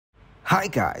Hi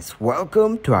guys,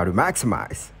 welcome to How to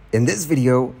Maximize. In this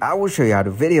video, I will show you how to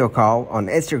video call on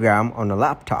Instagram on a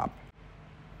laptop.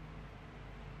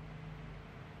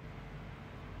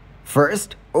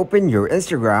 First, open your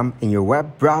Instagram in your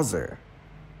web browser.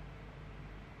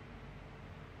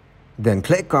 Then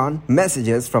click on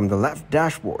Messages from the left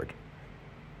dashboard.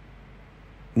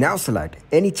 Now select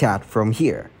any chat from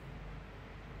here.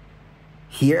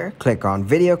 Here, click on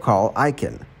Video Call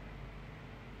icon.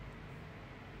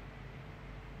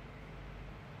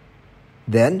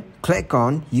 Then, click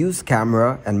on Use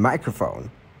Camera and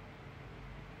Microphone.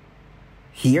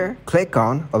 Here, click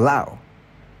on Allow.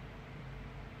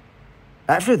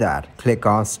 After that, click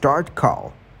on Start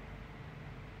Call.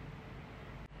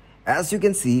 As you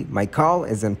can see, my call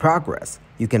is in progress.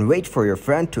 You can wait for your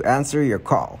friend to answer your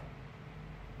call.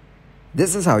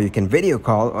 This is how you can video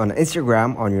call on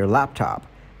Instagram on your laptop.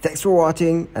 Thanks for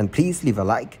watching, and please leave a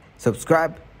like,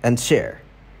 subscribe, and share.